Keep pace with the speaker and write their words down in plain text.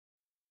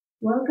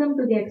Welcome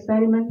to the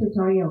experiment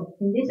tutorial.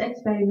 In this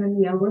experiment,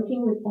 we are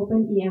working with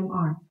Open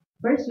EMR.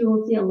 First, you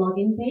will see a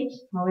login page.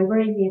 However,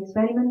 in the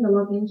experiment, the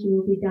logins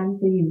will be done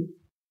for you.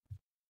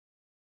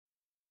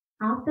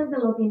 After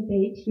the login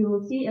page, you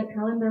will see a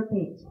calendar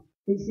page.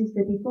 This is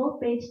the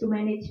default page to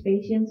manage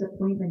patients'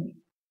 appointment.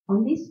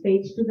 On this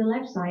page, to the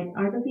left side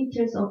are the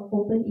features of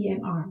Open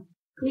EMR.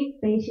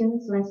 Click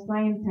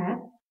Patient/Client tab,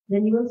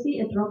 then you will see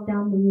a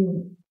drop-down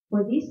menu.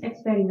 For this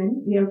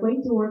experiment, we are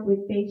going to work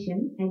with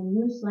Patient and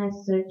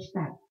New/Search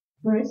tab.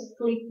 First,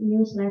 click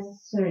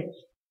New/Search.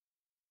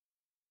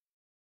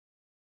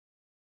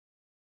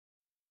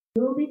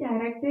 You will be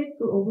directed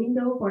to a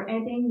window for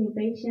adding new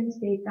patients'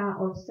 data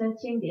or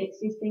searching the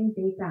existing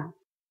data.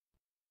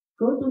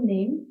 Go to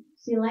Name,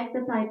 select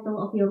the title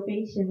of your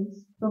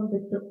patients from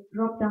the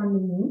drop-down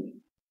menu,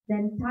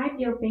 then type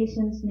your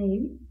patient's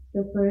name,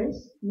 the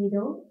first,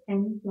 middle,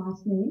 and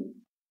last name.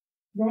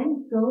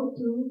 Then go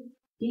to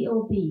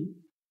DOB.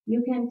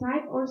 You can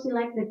type or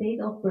select the date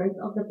of birth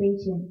of the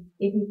patient.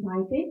 If you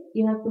type it,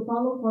 you have to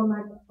follow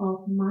format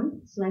of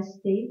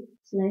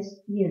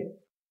month/date/year.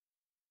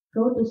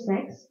 Go to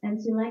Sex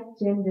and select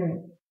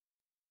Gender.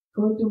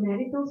 Go to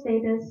Marital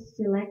Status,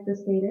 select the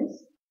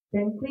status,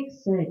 then click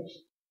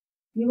Search.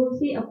 You will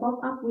see a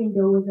pop-up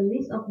window with a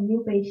list of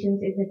new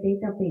patients in the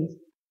database.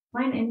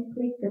 Find and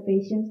click the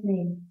patient's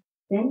name.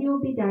 Then you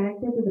will be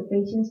directed to the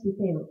patient's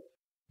details.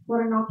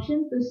 For an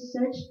option to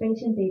search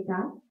patient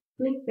data,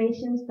 click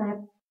Patients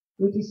tab,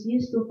 which is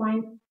used to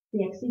find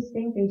the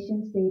existing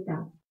patient's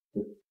data.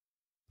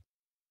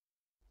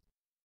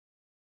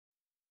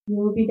 You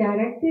will be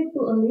directed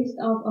to a list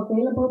of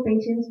available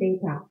patient's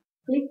data.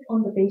 Click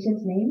on the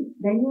patient's name,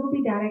 then you will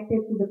be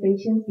directed to the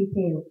patient's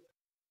details.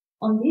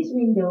 On this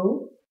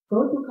window,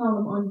 go to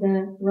column on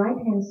the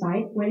right-hand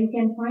side where you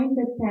can find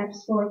the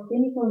tabs for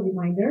clinical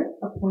reminder,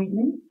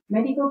 appointment,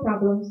 medical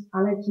problems,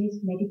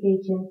 allergies,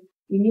 medication,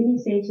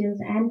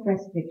 immunizations, and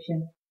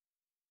prescription.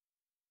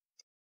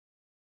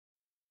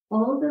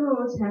 All the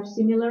rows have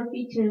similar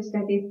features,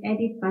 that is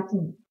Edit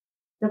button.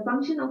 The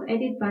function of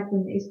Edit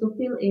button is to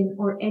fill in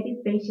or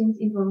edit patient's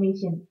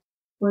information.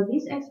 For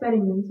this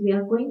experiment, we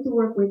are going to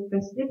work with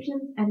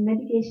prescriptions and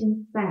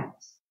medication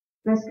tabs.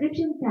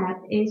 Prescription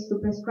tab is to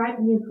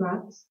prescribe new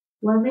drugs,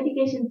 while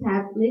medication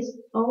tab lists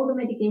all the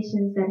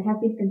medications that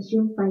have been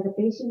consumed by the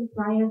patient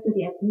prior to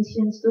the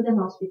admissions to the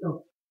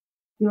hospital.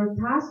 Your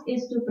task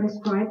is to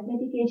prescribe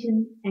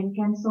medication and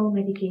cancel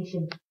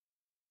medication.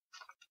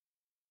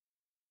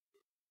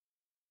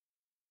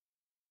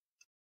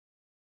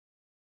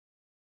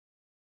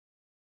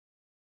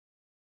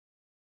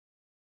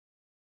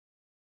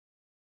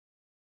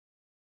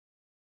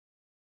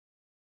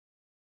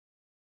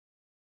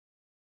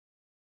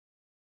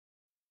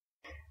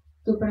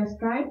 To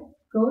prescribe,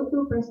 go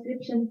to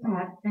Prescription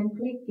tab and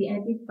click the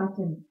Edit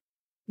button.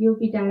 You'll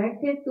be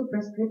directed to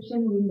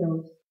Prescription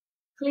windows.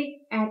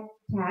 Click Add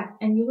tab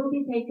and you will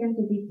be taken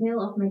to Detail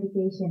of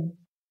medication.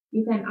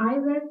 You can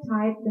either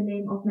type the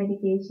name of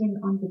medication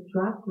on the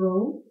drug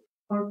row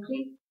or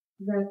click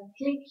the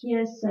Click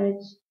Here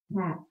Search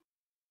tab.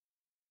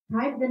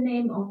 Type the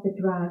name of the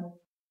drug,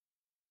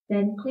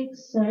 then click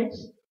Search,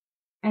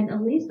 and a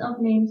list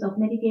of names of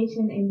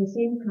medication in the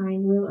same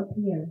kind will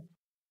appear.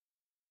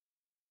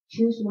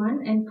 Choose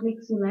one and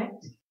click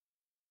Select.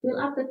 Fill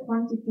up the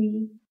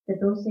quantity, the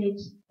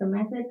dosage, the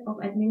method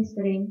of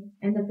administering,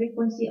 and the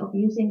frequency of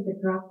using the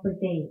drug per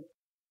day.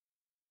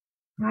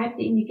 Type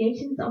the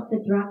indications of the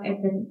drug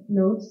at the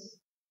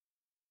notes,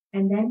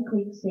 and then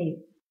click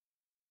Save.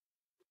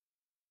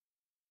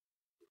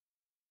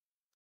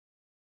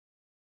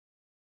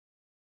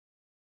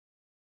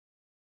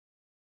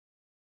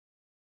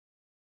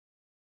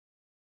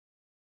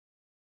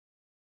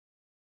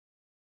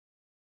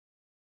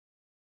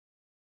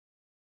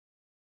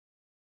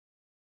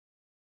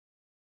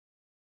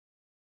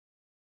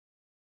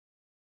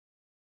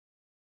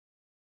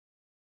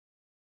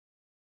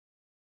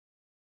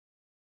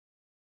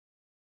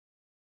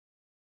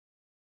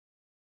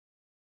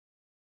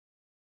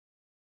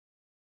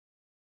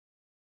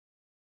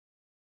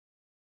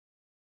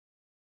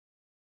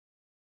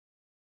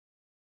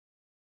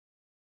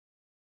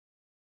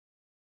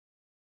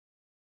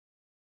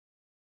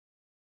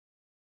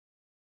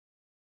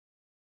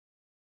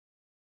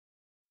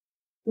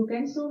 To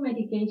cancel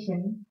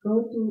medication,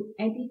 go to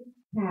Edit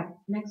tab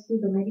next to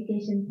the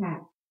Medication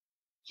tab.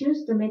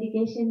 Choose the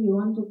medication you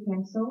want to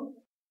cancel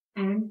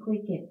and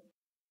click it.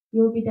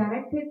 You'll be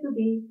directed to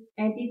the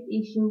Edit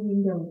Issue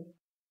window.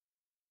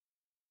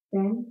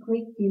 Then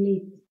click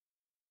Delete.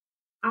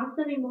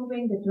 After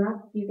removing the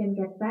drug, you can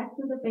get back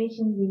to the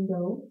patient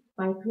window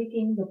by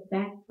clicking the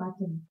Back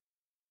button.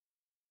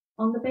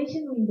 On the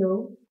patient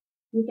window,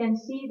 you can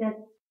see that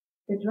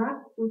the drug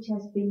which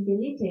has been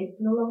deleted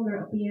no longer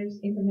appears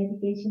in the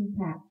Medication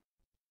tab.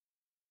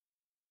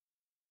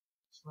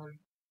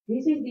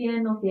 This is the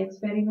end of the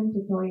experiment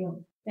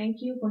tutorial.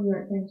 Thank you for your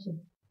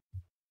attention.